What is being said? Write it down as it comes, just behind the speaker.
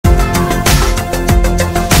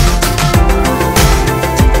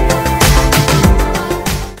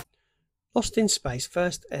Lost in Space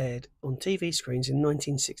first aired on TV screens in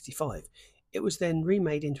 1965. It was then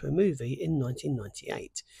remade into a movie in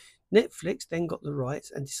 1998. Netflix then got the rights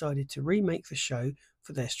and decided to remake the show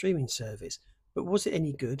for their streaming service. But was it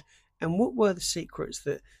any good? And what were the secrets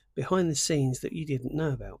that behind the scenes that you didn't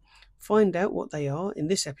know about? Find out what they are in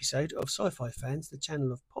this episode of Sci-Fi Fans, the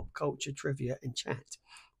channel of pop culture trivia and chat,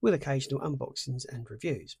 with occasional unboxings and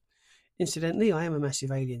reviews. Incidentally, I am a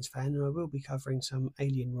massive Aliens fan and I will be covering some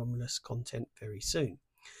Alien Romulus content very soon.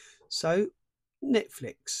 So,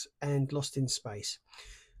 Netflix and Lost in Space.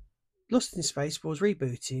 Lost in Space was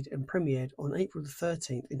rebooted and premiered on April the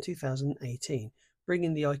 13th in 2018,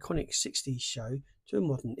 bringing the iconic 60s show to a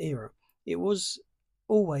modern era. It was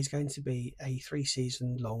always going to be a 3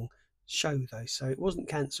 season long show though, so it wasn't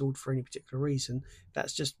cancelled for any particular reason.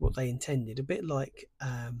 That's just what they intended. A bit like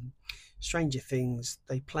Stranger Things,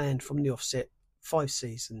 they planned from the offset 5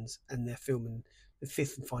 seasons and they're filming the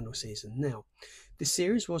fifth and final season now. The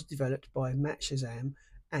series was developed by Matt Shazam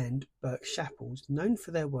and Burke Shackles, known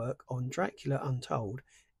for their work on Dracula Untold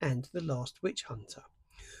and The Last Witch Hunter.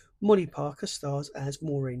 Molly Parker stars as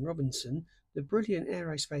Maureen Robinson, the brilliant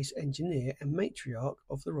aerospace engineer and matriarch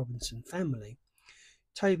of the Robinson family.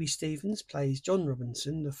 Toby Stephens plays John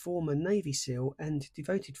Robinson, the former Navy SEAL and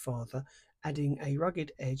devoted father, adding a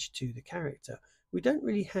rugged edge to the character. We don't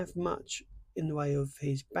really have much in the way of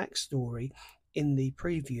his backstory in the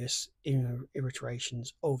previous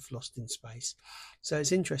iterations of Lost in Space. So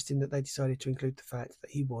it's interesting that they decided to include the fact that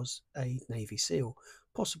he was a Navy SEAL,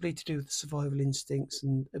 possibly to do with the survival instincts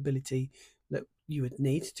and ability that you would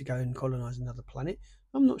need to go and colonize another planet.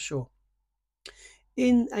 I'm not sure.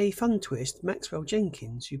 In a fun twist, Maxwell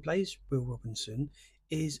Jenkins, who plays Will Robinson,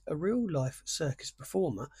 is a real life circus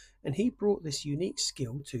performer and he brought this unique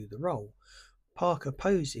skill to the role. Parker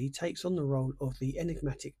Posey takes on the role of the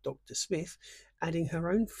enigmatic Dr. Smith, adding her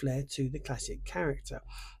own flair to the classic character.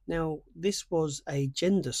 Now, this was a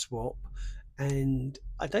gender swap, and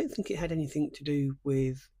I don't think it had anything to do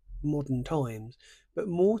with modern times, but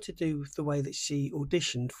more to do with the way that she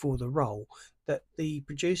auditioned for the role, that the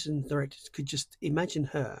producers and directors could just imagine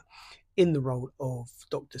her in the role of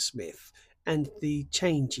Dr. Smith and the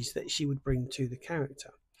changes that she would bring to the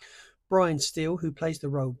character. Brian Steele, who plays the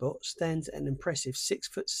robot, stands at an impressive 6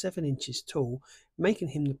 foot 7 inches tall, making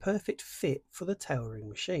him the perfect fit for the towering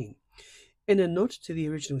machine. In a nod to the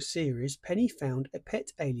original series, Penny found a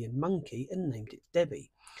pet alien monkey and named it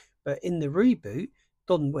Debbie. But in the reboot,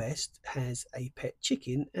 Don West has a pet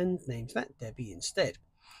chicken and names that Debbie instead.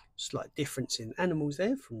 Slight difference in animals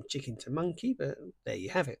there from chicken to monkey, but there you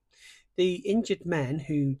have it. The injured man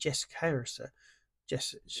who Jessica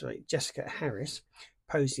Harris,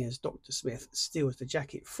 posing as Dr. Smith, steals the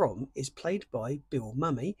jacket from is played by Bill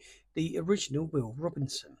Mummy, the original Will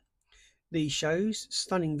Robinson. The show's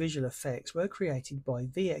stunning visual effects were created by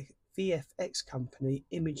VFX company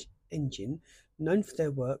Image Engine, known for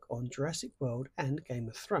their work on Jurassic World and Game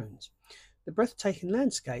of Thrones. The breathtaking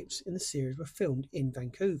landscapes in the series were filmed in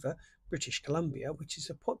Vancouver, British Columbia, which is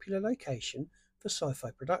a popular location for sci-fi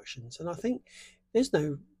productions. And I think there's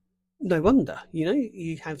no wonder,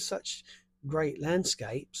 you have such great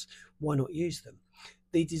landscapes, why not use them?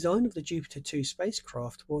 The design of the Jupiter 2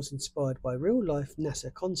 spacecraft was inspired by real-life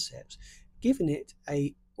NASA concepts, giving it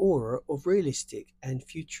a aura of realistic and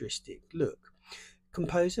futuristic look.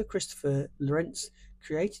 Composer Christopher Lorenz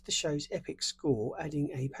created the show's epic score, adding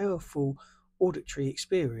a powerful auditory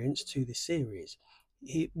experience to the series.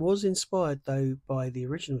 It was inspired, though, by the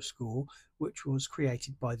original score, which was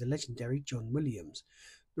created by the legendary John Williams.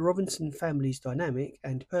 The Robinson family's dynamic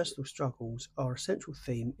and personal struggles are a central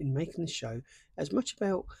theme in making the show as much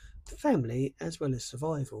about the family as well as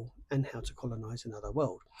survival and how to colonize another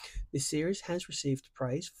world. This series has received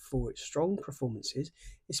praise for its strong performances,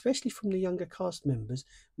 especially from the younger cast members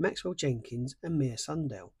Maxwell Jenkins and Mia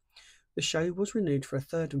Sundell. The show was renewed for a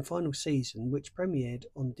third and final season, which premiered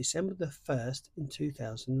on December the 1st in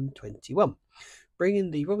 2021,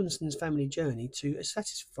 bringing the Robinsons' family journey to a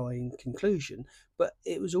satisfying conclusion, but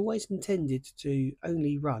it was always intended to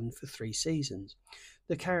only run for 3 seasons.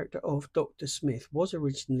 The character of Dr. Smith was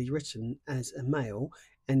originally written as a male,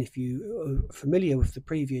 and if you are familiar with the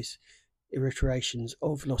previous iterations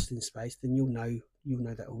of Lost in Space, then you'll know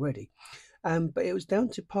that already. But it was down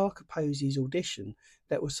to Parker Posey's audition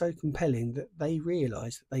that was so compelling that they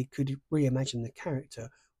realised that they could reimagine the character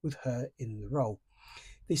with her in the role.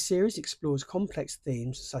 This series explores complex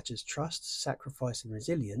themes such as trust, sacrifice, and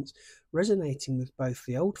resilience, resonating with both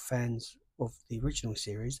the old fans of the original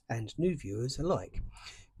series and new viewers alike.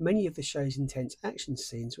 Many of the show's intense action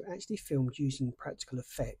scenes were actually filmed using practical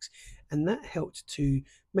effects, and that helped to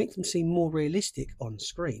make them seem more realistic on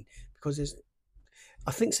screen because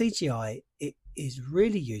I think CGI, it is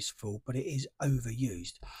really useful, but it is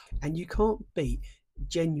overused, and you can't beat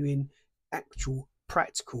genuine, actual,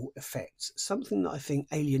 practical effects. Something that I think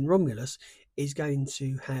Alien Romulus is going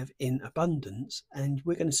to have in abundance, and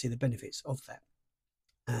we're going to see the benefits of that.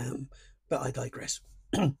 But I digress.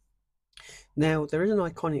 Now, there is an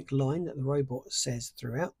iconic line that the robot says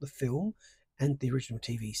throughout the film and the original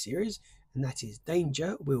TV series, and that is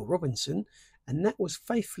 "Danger, Will Robinson," and that was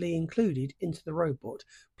faithfully included into the robot,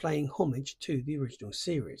 paying homage to the original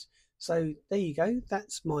series. So there you go.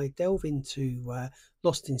 That's my delve into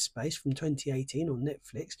Lost in Space from 2018 on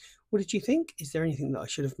Netflix. What did you think? Is there anything that I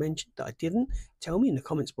should have mentioned that I didn't? Tell me in the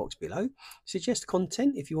comments box below. Suggest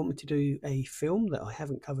content if you want me to do a film that I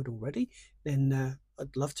haven't covered already, then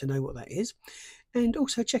I'd love to know what that is. And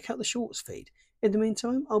also check out the shorts feed. In the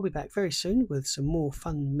meantime, I'll be back very soon with some more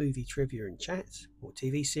fun movie trivia and chat, or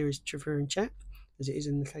TV series trivia and chat, as it is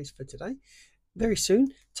in the case for today. Very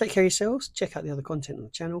soon. Take care of yourselves. Check out the other content on the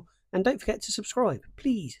channel. And don't forget to subscribe.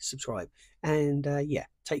 Please subscribe. And yeah,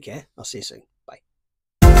 take care. I'll see you soon.